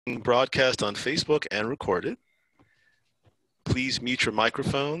Broadcast on Facebook and recorded. Please mute your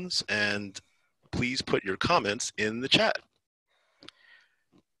microphones and please put your comments in the chat.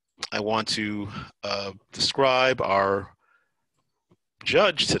 I want to describe our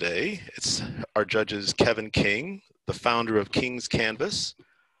judge today. Our judge is Kevin King, the founder of King's Canvas,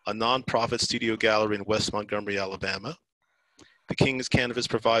 a nonprofit studio gallery in West Montgomery, Alabama. The King's Canvas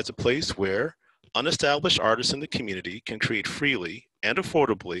provides a place where unestablished artists in the community can create freely and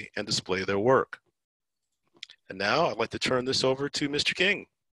affordably and display their work. And now I'd like to turn this over to Mr. King.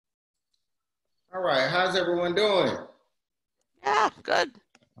 All right, how's everyone doing? Yeah, good.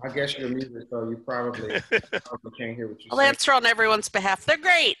 I guess you're muted, so you probably can't hear what you're saying. I'll answer on everyone's behalf. They're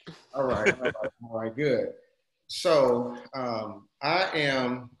great. All right, good. So I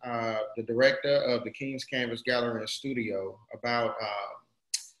am the director of the King's Canvas Gallery and Studio. I'm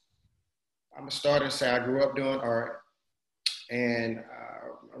gonna start and say I grew up doing art, and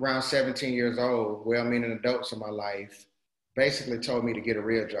around 17 years old, well-meaning adults in my life basically told me to get a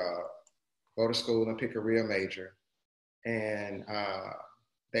real job, go to school and pick a real major. And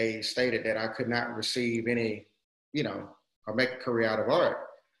they stated that I could not receive any, or make a career out of art.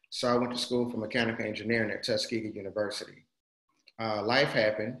 So I went to school for mechanical engineering at Tuskegee University. Life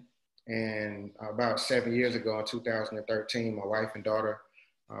happened, and about 7 years ago in 2013, my wife and daughter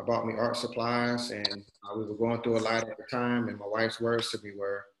bought me art supplies, and we were going through a lot at the time, and my wife's words to me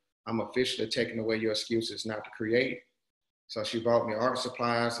were, "I'm officially taking away your excuses not to create." So she bought me art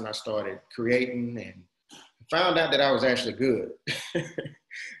supplies, and I started creating and found out that I was actually good.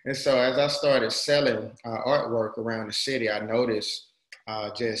 And so as I started selling artwork around the city, I noticed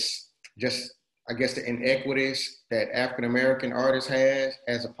just I guess the inequities that African-American artists had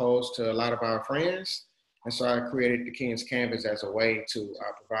as opposed to a lot of our friends. And so I created the King's Canvas as a way to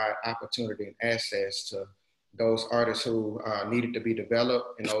provide opportunity and access to those artists who needed to be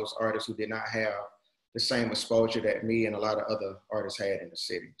developed and those artists who did not have the same exposure that me and a lot of other artists had in the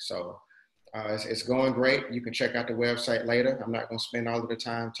city. So it's going great. You can check out the website later. I'm not going to spend all of the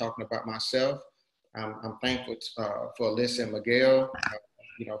time talking about myself. I'm thankful for Alyssa and Miguel,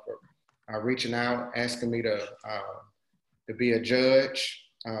 for reaching out, asking me to be a judge.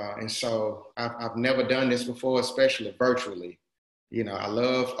 And so I've never done this before, especially virtually. I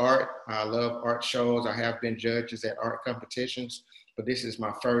love art. I love art shows. I have been judges at art competitions, but this is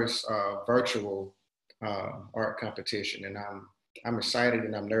my first virtual art competition, and I'm excited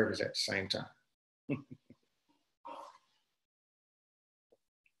and I'm nervous at the same time.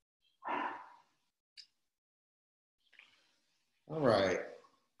 All right.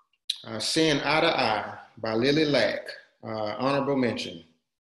 Seeing Eye to Eye by Lily Lack, honorable mention.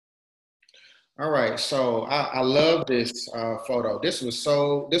 All right, so I love this photo. This was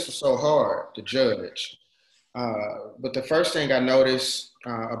so hard to judge. But the first thing I noticed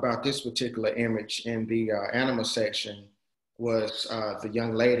about this particular image in the animal section was the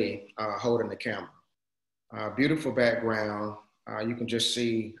young lady holding the camera. Beautiful background. You can just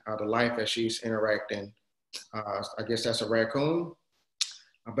see the life as she's interacting. I guess that's a raccoon.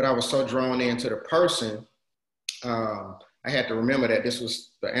 But I was so drawn into the person, I had to remember that this was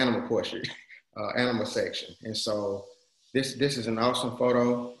the animal portrait, animal section. And so this is an awesome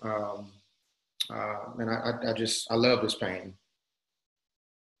photo. And I love this painting.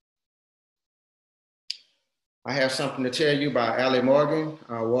 I have something to tell you by Allie Morgan,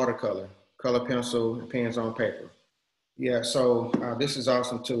 watercolor, color pencil, and pens on paper. Yeah, so this is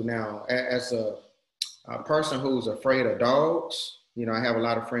awesome too. Now, as a person who's afraid of dogs, I have a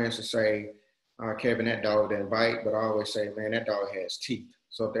lot of friends that say, Kevin, that dog didn't bite, but I always say, man, that dog has teeth.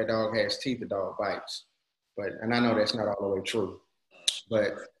 So if that dog has teeth, the dog bites. And I know that's not all the way true,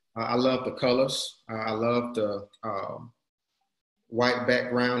 but I love the colors. I love the white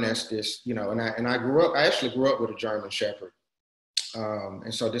background. That's this, and I actually grew up with a German Shepherd.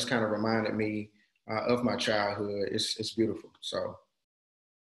 And so this kind of reminded me of my childhood. It's beautiful. So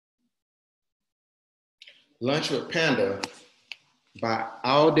Lunch with Panda by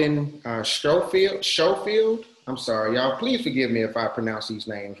Alden Schofield. I'm sorry, y'all. Please forgive me if I pronounce these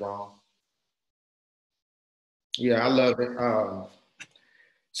names wrong. Yeah, I love it.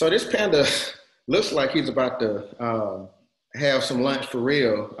 So this panda looks like he's about to have some lunch for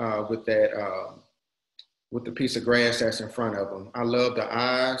real with the piece of grass that's in front of him. I love the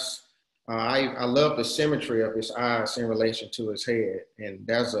eyes. I love the symmetry of his eyes in relation to his head, and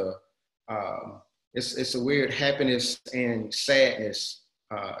there's it's a weird happiness and sadness,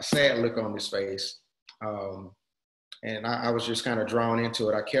 sad look on his face. And I was just kind of drawn into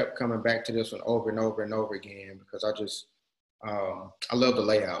it. I kept coming back to this one over and over and over again because I love the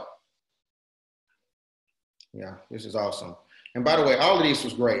layout. Yeah, this is awesome. And by the way, all of these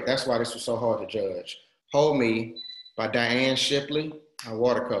was great. That's why this was so hard to judge. Hold Me by Diane Shipley,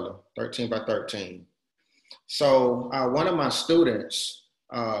 watercolor, 13 by 13. So one of my students,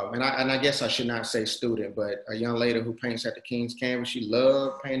 and I guess I should not say student, but a young lady who paints at the King's Canvas, she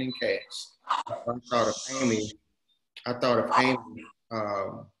loved painting cats. I thought of Amy,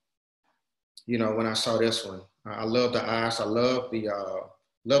 when I saw this one. I love the eyes. I love the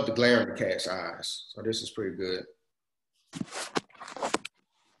glare in the cat's eyes. So this is pretty good.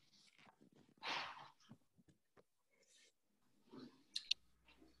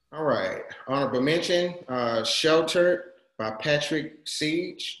 All right, honorable mention, Sheltered by Patrick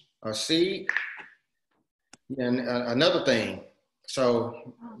Seed. And another thing,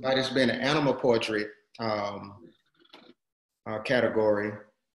 so that has been an animal portrait category.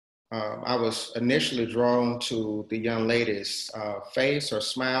 I was initially drawn to the young lady's face, her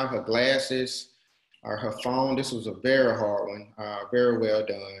smile, her glasses, her phone. This was a very hard one, very well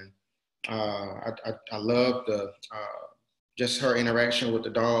done. I love just her interaction with the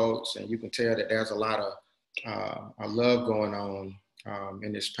dogs, and you can tell that there's a lot of love going on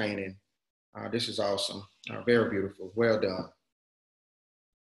in this painting. This is awesome, very beautiful, well done.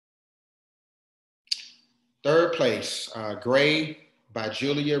 Third place, Gray by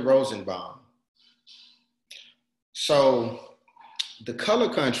Julia Rosenbaum. So the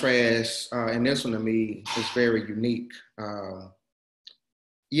color contrast in this one to me is very unique.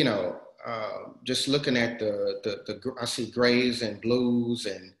 Just looking at I see grays and blues,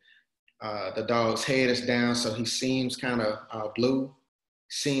 and the dog's head is down, so he seems kind of blue,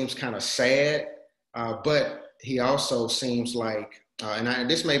 seems kind of sad, but he also seems like, and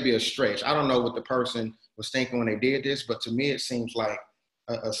this may be a stretch, I don't know what the person was thinking when they did this, but to me it seems like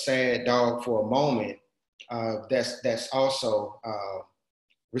a sad dog for a moment that's also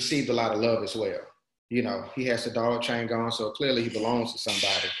received a lot of love as well. He has the dog chain on, so clearly he belongs to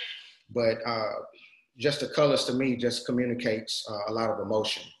somebody. But just the colors to me just communicates a lot of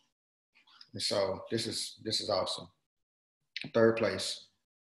emotion. And so this is awesome. Third place.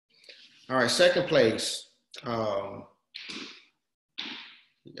 All right, second place. I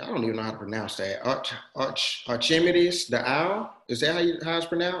don't even know how to pronounce that. Archimedes, the owl. Is that how it's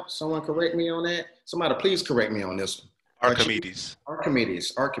pronounced? Someone correct me on that. Somebody please correct me on this one. Archimedes.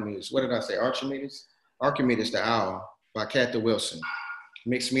 Archimedes. What did I say? Archimedes? Archimedes, the owl by Kathy Wilson.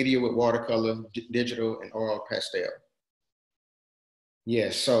 Mixed media with watercolor, digital, and oil pastel.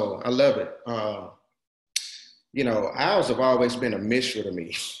 Yes, so I love it. Owls have always been a mystery to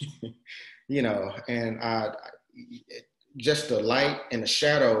me. And just the light and the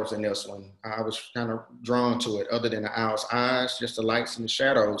shadows in this one, I was kind of drawn to it, other than the owl's eyes, just the lights and the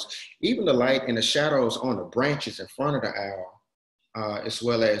shadows, even the light and the shadows on the branches in front of the owl, as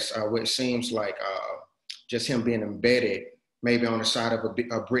well as what seems like just him being embedded, maybe on the side of a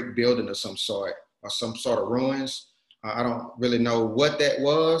brick building of some sort, or some sort of ruins. I don't really know what that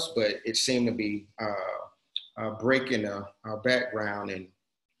was, but it seemed to be a brick in the background, and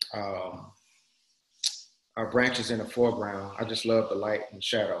our branches in the foreground. I just love the light and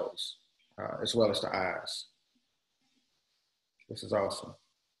shadows, as well as the eyes. This is awesome.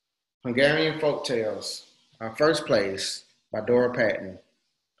 Hungarian Folktales, first place by Dora Patton.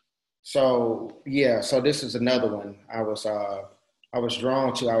 So yeah, so this is another one I was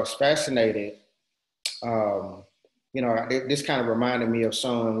drawn to. I was fascinated. This kind of reminded me of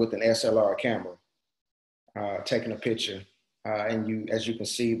someone with an SLR camera taking a picture, and as you can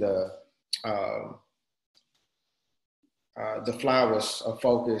see, the flowers are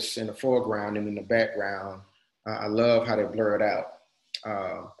focused in the foreground, and in the background, I love how they blur it out.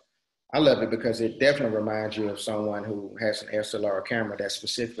 I love it because it definitely reminds you of someone who has an SLR camera that's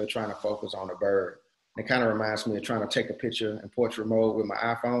specifically trying to focus on a bird. It kind of reminds me of trying to take a picture in portrait mode with my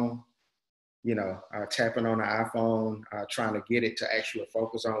iPhone, tapping on the iPhone, trying to get it to actually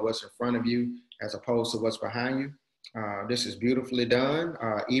focus on what's in front of you as opposed to what's behind you. This is beautifully done.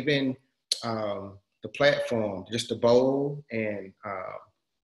 Even the platform, just the bowl and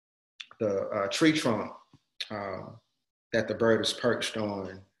the tree trunk that the bird is perched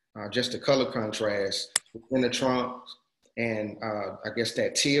on. Just the color contrast within the trunk, and I guess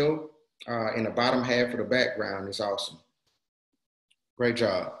that teal in the bottom half of the background is awesome. Great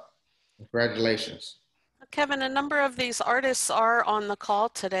job. Congratulations. Kevin, a number of these artists are on the call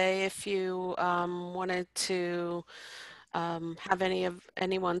today. If you wanted to have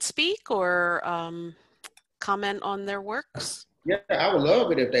anyone speak or comment on their works? Yeah, I would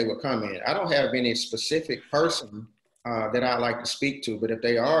love it if they would come in. I don't have any specific person that I'd like to speak to, but if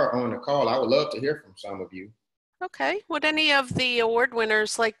they are on the call, I would love to hear from some of you. Okay, would any of the award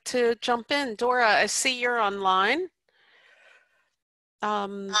winners like to jump in? Dora, I see you're online.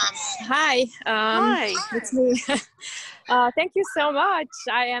 Hi. Hi. It's me. Thank you so much.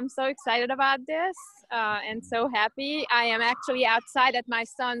 I am so excited about this and so happy. I am actually outside at my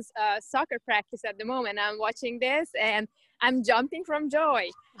son's soccer practice at the moment. I'm watching this and I'm jumping from joy.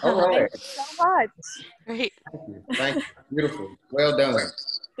 All right. Thank you so much. Great. Thank you. Thank you. Beautiful. Well done.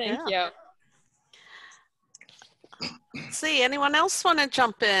 Thank Yeah. you. Let's see, anyone else want to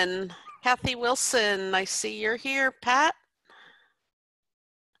jump in? Kathy Wilson, I see you're here. Pat?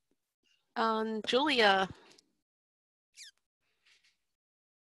 Julia?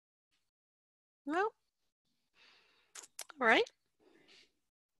 No? All right.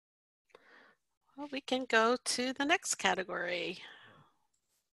 Well, we can go to the next category.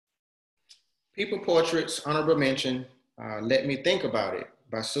 People Portraits, honorable mention, Let Me Think About It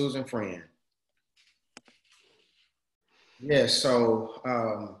by Susan Friend. Yes,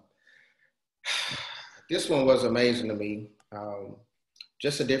 so this one was amazing to me.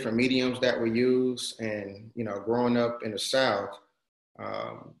 Just the different mediums that were used, and growing up in the South,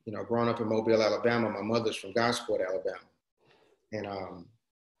 growing up in Mobile, Alabama. My mother's from Gosport, Alabama, and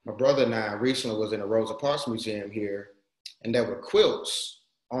my brother and I recently was in the Rosa Parks Museum here, and there were quilts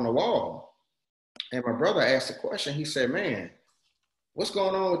on the wall. And my brother asked a question. He said, "Man, what's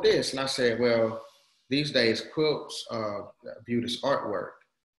going on with this?" And I said, "Well, these days quilts are viewed as artwork."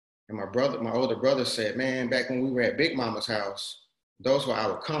 And my older brother said, "Man, back when we were at Big Mama's house, those were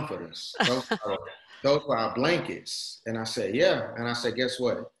our comforters. Those were our blankets." And I said, "Yeah." And I said, "Guess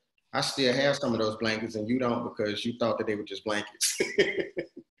what? I still have some of those blankets and you don't, because you thought that they were just blankets."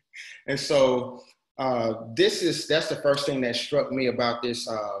 And so that's the first thing that struck me about this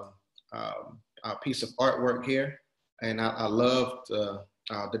piece of artwork here. And I loved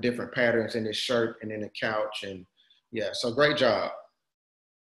the different patterns in this shirt and in the couch. And yeah, so great job.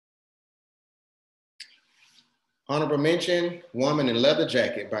 Honorable mention, Woman in Leather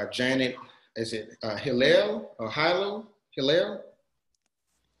Jacket by Janet, is it Hillel or Hillel? Hillel?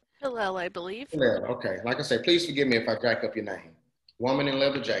 Hillel, I believe. Hillel, okay. Like I said, please forgive me if I jack up your name. Woman in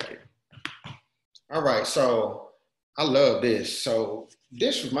Leather Jacket. All right, so I love this. So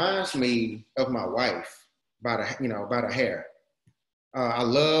this reminds me of my wife by the hair. I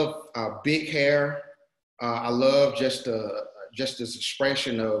love big hair. I love just this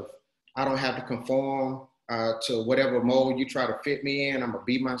expression of I don't have to conform to whatever mold you try to fit me in. I'm gonna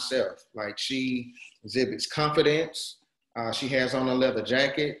be myself. Like, she exhibits confidence. She has on a leather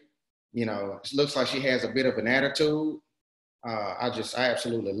jacket. It looks like she has a bit of an attitude. I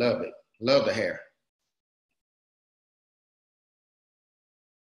absolutely love it. Love the hair.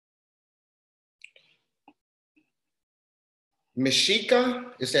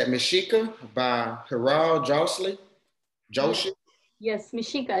 Mishika, is that Mishika by Hiral Joshi? Yes,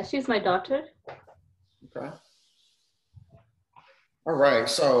 Mishika, she's my daughter. Okay. All right,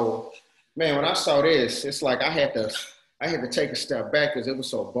 so man, when I saw this, it's like I had to take a step back because it was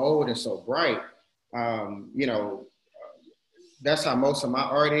so bold and so bright. That's how most of my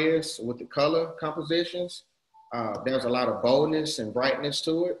art is with the color compositions. There's a lot of boldness and brightness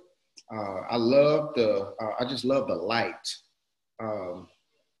to it. I just love the light.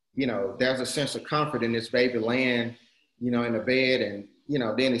 There's a sense of comfort in this baby laying, in the bed. And,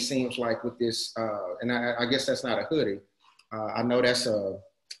 then it seems like with this, and I guess that's not a hoodie. I know I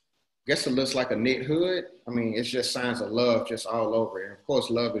guess it looks like a knit hood. I mean, it's just signs of love just all over it. And of course,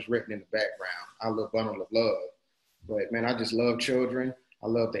 love is written in the background. Our little bundle of love. But man, I just love children. I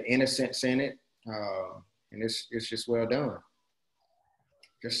love the innocence in it. And it's just well done.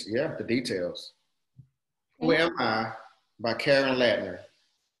 Just, yeah, the details. Who Am I by Karen Ladner.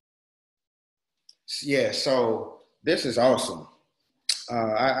 Yeah, so this is awesome.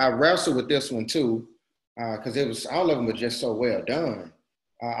 I wrestled with this one too, because all of them were just so well done.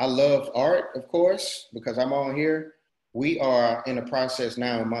 I love art, of course, because I'm on here. We are in the process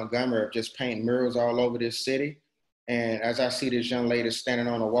now in Montgomery of just painting murals all over this city. And as I see this young lady standing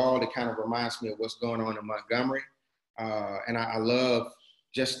on a wall, it kind of reminds me of what's going on in Montgomery. And I love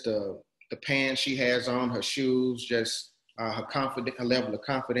just the pants she has on, her shoes, just her level of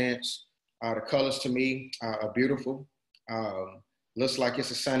confidence. The colors to me are beautiful. Looks like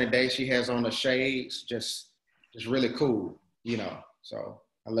it's a sunny day. She has on the shades, just really cool, So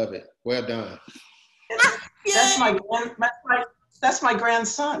I love it. Well done. That's my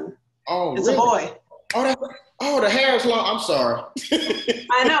grandson. Oh, it's really? A boy. Oh, the hair is long. I'm sorry.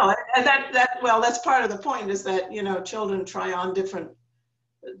 I know, and that's part of the point, is that children try on different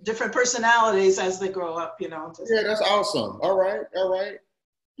personalities as they grow up. Yeah, that's awesome. All right.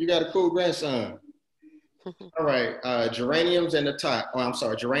 You got a cool grandson. All right, Geraniums and Tie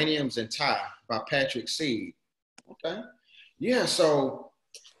by Patrick Seed. Okay. Yeah, so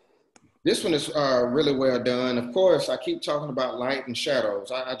this one is really well done. Of course, I keep talking about light and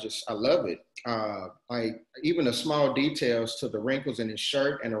shadows. I love it. Like even the small details to the wrinkles in his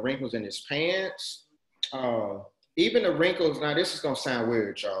shirt and the wrinkles in his pants. Even the wrinkles, now this is gonna sound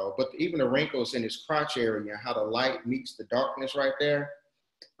weird, y'all, but even the wrinkles in his crotch area, how the light meets the darkness right there.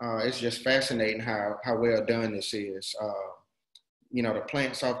 It's just fascinating how well done this is. You know, the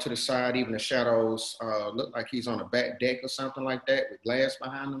plants off to the side, even the shadows look like he's on a back deck or something like that with glass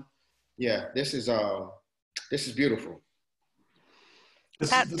behind him. Yeah, this is beautiful.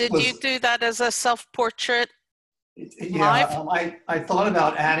 Pat, did you do that as a self-portrait? Yeah, I thought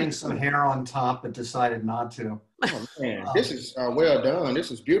about adding some hair on top, but decided not to. Oh man, this is well done.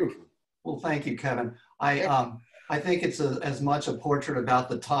 This is beautiful. Well, thank you, Kevin. I think it's as much a portrait about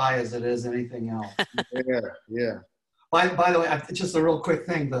the tie as it is anything else. Yeah, yeah. By the way, just a real quick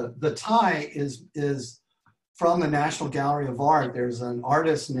thing. The tie is from the National Gallery of Art. There's an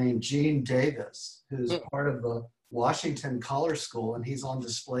artist named Gene Davis who's part of the Washington Color School, and he's on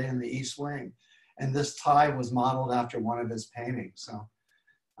display in the East Wing. And this tie was modeled after one of his paintings. So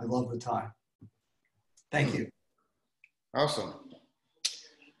I love the tie. Thank you. Awesome.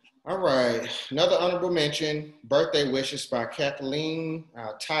 All right, another honorable mention, Birthday Wishes by Kathleen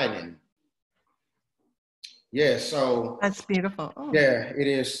Tynan. Yeah, so. That's beautiful. Oh. Yeah, it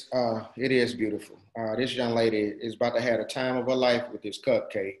is beautiful. This young lady is about to have the time of her life with this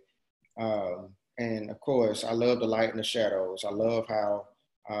cupcake. And of course, I love the light and the shadows. I love how,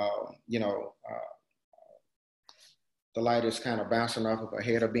 you know, the light is kind of bouncing off of her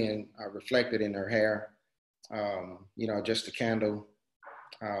head or being reflected in her hair. You know, just the candle.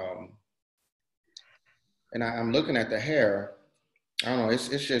 And I'm looking at the hair. I don't know. It's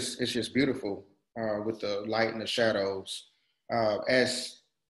just beautiful with the light and the shadows, as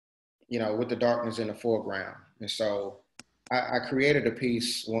you know, with the darkness in the foreground. And so, I created a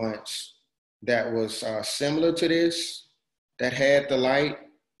piece once that was similar to this, that had the light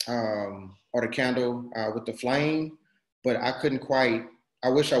or the candle with the flame, but I couldn't quite. I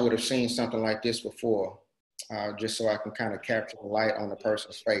wish I would have seen something like this before. Just so I can kind of capture the light on the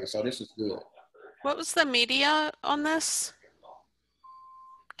person's face. So this is good. What was the media on this,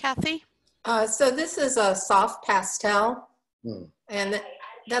 Kathy? So this is a soft pastel, and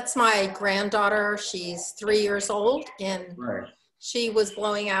that's my granddaughter. She's 3 years old, and she was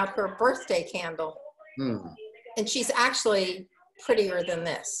blowing out her birthday candle. And she's actually prettier than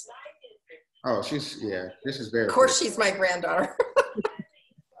this. Oh, yeah, this is very Of course, pretty. she's my granddaughter.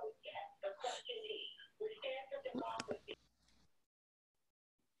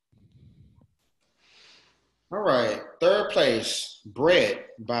 All right, third place, Bread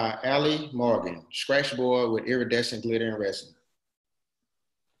by Allie Morgan, scratchboard with iridescent glitter and resin.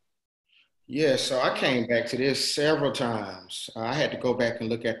 Yeah, so I came back to this several times. I had to go back and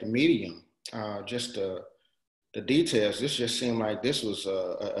look at the medium, just the details. This just seemed like this was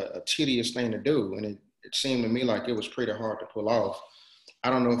a tedious thing to do, and it seemed to me like it was pretty hard to pull off. I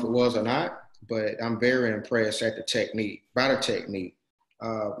don't know if it was or not, but I'm very impressed at the technique,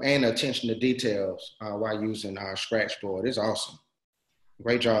 and the attention to details while using our scratchboard. It's awesome.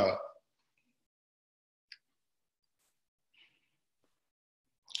 Great job.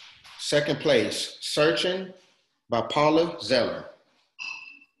 Second place, Searching by Paula Zeller.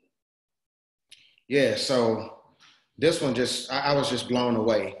 Yeah, so this one I was just blown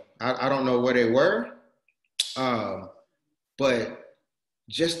away. I don't know where they were, but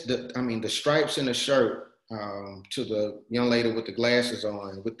just the stripes in the shirt, to the young lady with the glasses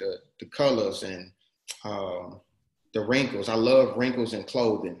on, with the colors and the wrinkles. I love wrinkles in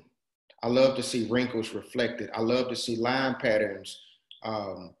clothing. I love to see wrinkles reflected. I love to see line patterns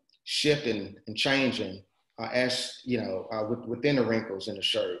shifting and changing as, you know, within the wrinkles in the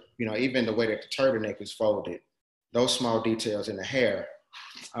shirt. You know, even the way that the turtleneck is folded, those small details in the hair.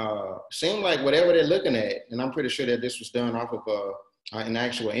 Seem like whatever they're looking at, and I'm pretty sure that this was done off of an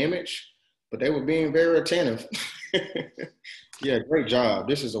actual image, but they were being very attentive. Yeah, great job.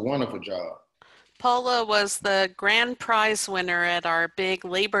 This is a wonderful job. Paula was the grand prize winner at our big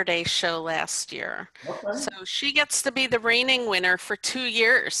Labor Day show last year. Okay. So she gets to be the reigning winner for 2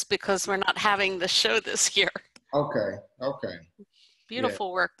 years because we're not having the show this year. Okay.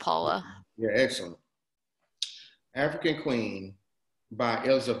 Beautiful work, Paula. Yeah, excellent. African Queen by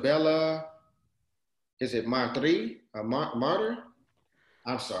Isabella, is it Martyr?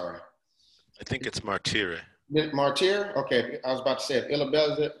 I'm sorry. I think it's Martire. Martyr? Okay, I was about to say,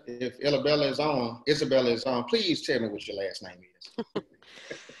 if Isabella is on, please tell me what your last name is.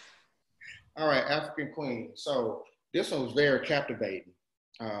 All right, African Queen. So this one was very captivating.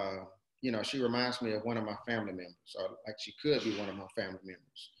 you know, she reminds me of one of my family members, or like she could be one of my family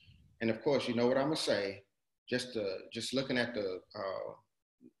members. And of course, you know what I'm gonna say, just looking at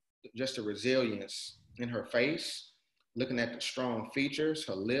just the resilience in her face, looking at the strong features,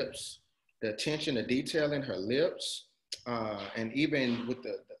 her lips, the attention to detail in her lips, and even with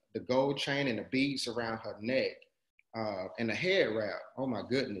the gold chain and the beads around her neck, and the head wrap. Oh my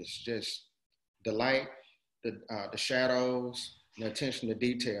goodness, just the light, the shadows, the attention to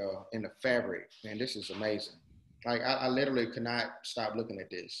detail in the fabric. Man, this is amazing. Like I literally could not stop looking at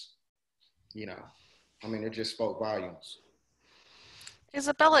this. You know, I mean, it just spoke volumes.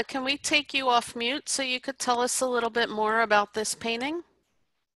 Isabella, can we take you off mute so you could tell us a little bit more about this painting?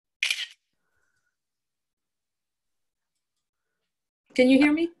 Can you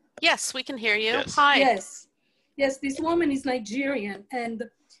hear me? Yes, we can hear you. Yes. Hi. Yes. Yes, this woman is Nigerian, and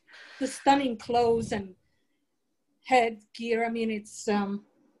the stunning clothes and headgear, I mean, it's,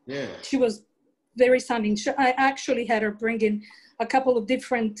 Yeah. she was very stunning. I actually had her bring in a couple of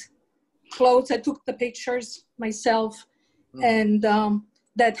different clothes. I took the pictures myself, and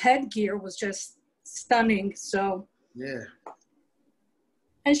that headgear was just stunning. So Yeah.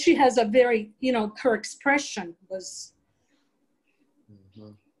 and she has a very, you know, her expression was.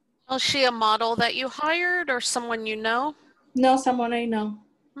 Was she a model that you hired or someone you know? No, someone I know.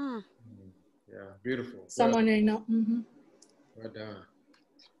 Yeah, beautiful. Someone I know. Well done.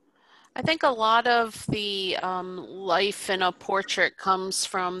 I think a lot of the life in a portrait comes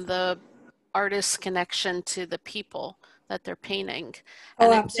from the artist's connection to the people that they're painting. Oh,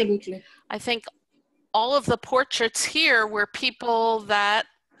 And absolutely. I think all of the portraits here were people that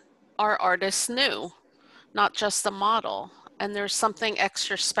our artists knew, not just the model. And there's something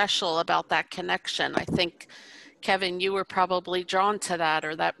extra special about that connection. I think, Kevin, you were probably drawn to that,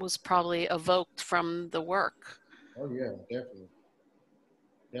 or that was probably evoked from the work. Oh yeah, definitely.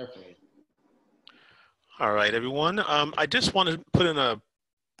 Definitely. All right, everyone. I just want to put in a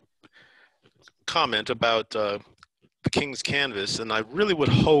comment about the King's Canvas, and I really would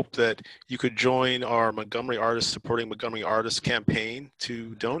hope that you could join our Montgomery Artists Supporting Montgomery Artists campaign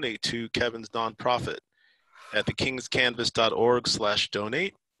to donate to Kevin's nonprofit at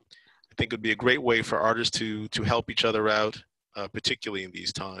thekingscanvas.org/donate. I think it would be a great way for artists to help each other out, particularly in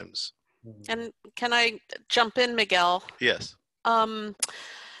these times. And can I jump in, Miguel? Yes.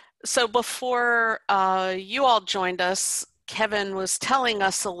 So before you all joined us, Kevin was telling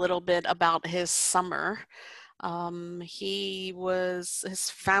us a little bit about his summer.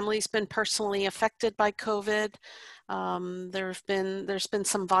 His family's been personally affected by COVID. There's been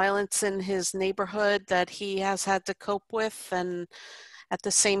some violence in his neighborhood that he has had to cope with, and at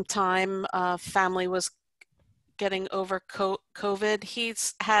the same time, family was getting over COVID.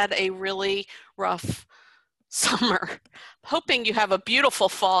 He's had a really rough summer. Hoping you have a beautiful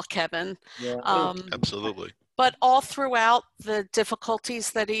fall, Kevin. Yeah. Absolutely. But all throughout the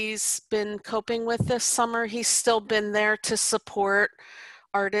difficulties that he's been coping with this summer, he's still been there to support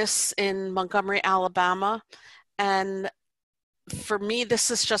artists in Montgomery, Alabama. And for me, this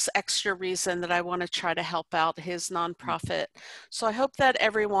is just extra reason that I want to try to help out his nonprofit. So I hope that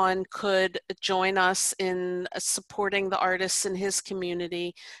everyone could join us in supporting the artists in his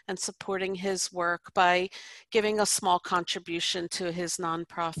community and supporting his work by giving a small contribution to his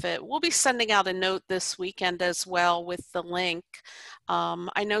nonprofit. We'll be sending out a note this weekend as well with the link.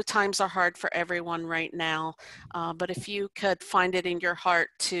 I know times are hard for everyone right now, but if you could find it in your heart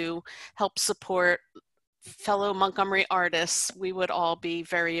to help support fellow Montgomery artists, we would all be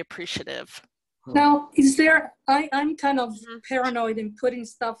very appreciative. Now, I'm kind of paranoid in putting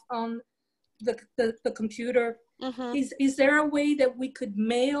stuff on the computer. Is there a way that we could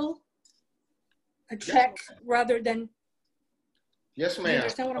mail a check rather than? Yes, ma'am. You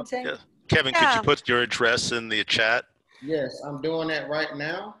understand what I'm saying? Yeah. Kevin, could you put your address in the chat? Yes, I'm doing that right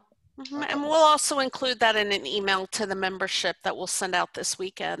now. And we'll also include that in an email to the membership that we'll send out this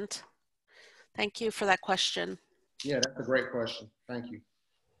weekend. Thank you for that question. Yeah, that's a great question. Thank you.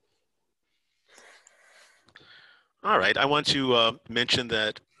 All right, I want to mention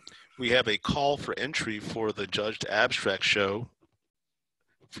that we have a call for entry for the Judged Abstract show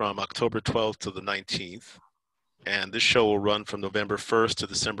from October 12th to the 19th. And this show will run from November 1st to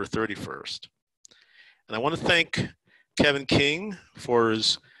December 31st. And I want to thank Kevin King for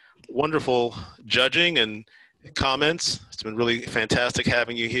his wonderful judging and comments. It's been really fantastic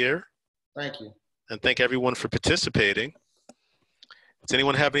having you here. Thank you. And thank everyone for participating. Does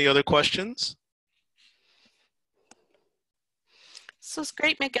anyone have any other questions? This was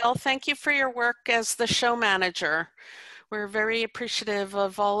great, Miguel. Thank you for your work as the show manager. We're very appreciative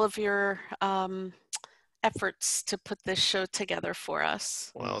of all of your efforts to put this show together for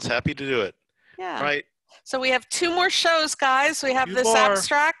us. Well, I was happy to do it. Yeah. All right. So we have 2 more shows, guys. We have Two this more.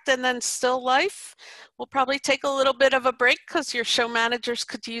 abstract and then still life. We'll probably take a little bit of a break because your show managers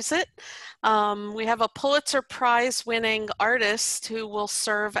could use it. We have a Pulitzer Prize winning artist who will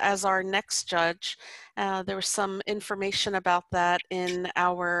serve as our next judge. There was some information about that in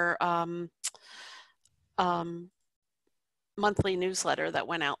our monthly newsletter that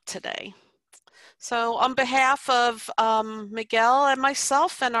went out today. So on behalf of Miguel and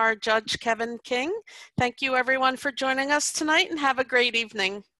myself and our judge, Kevin King, thank you everyone for joining us tonight and have a great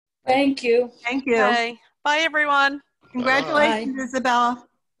evening. Thank you. Thank you. Okay. Bye everyone. Congratulations, Isabella.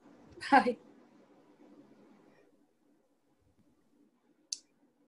 Bye.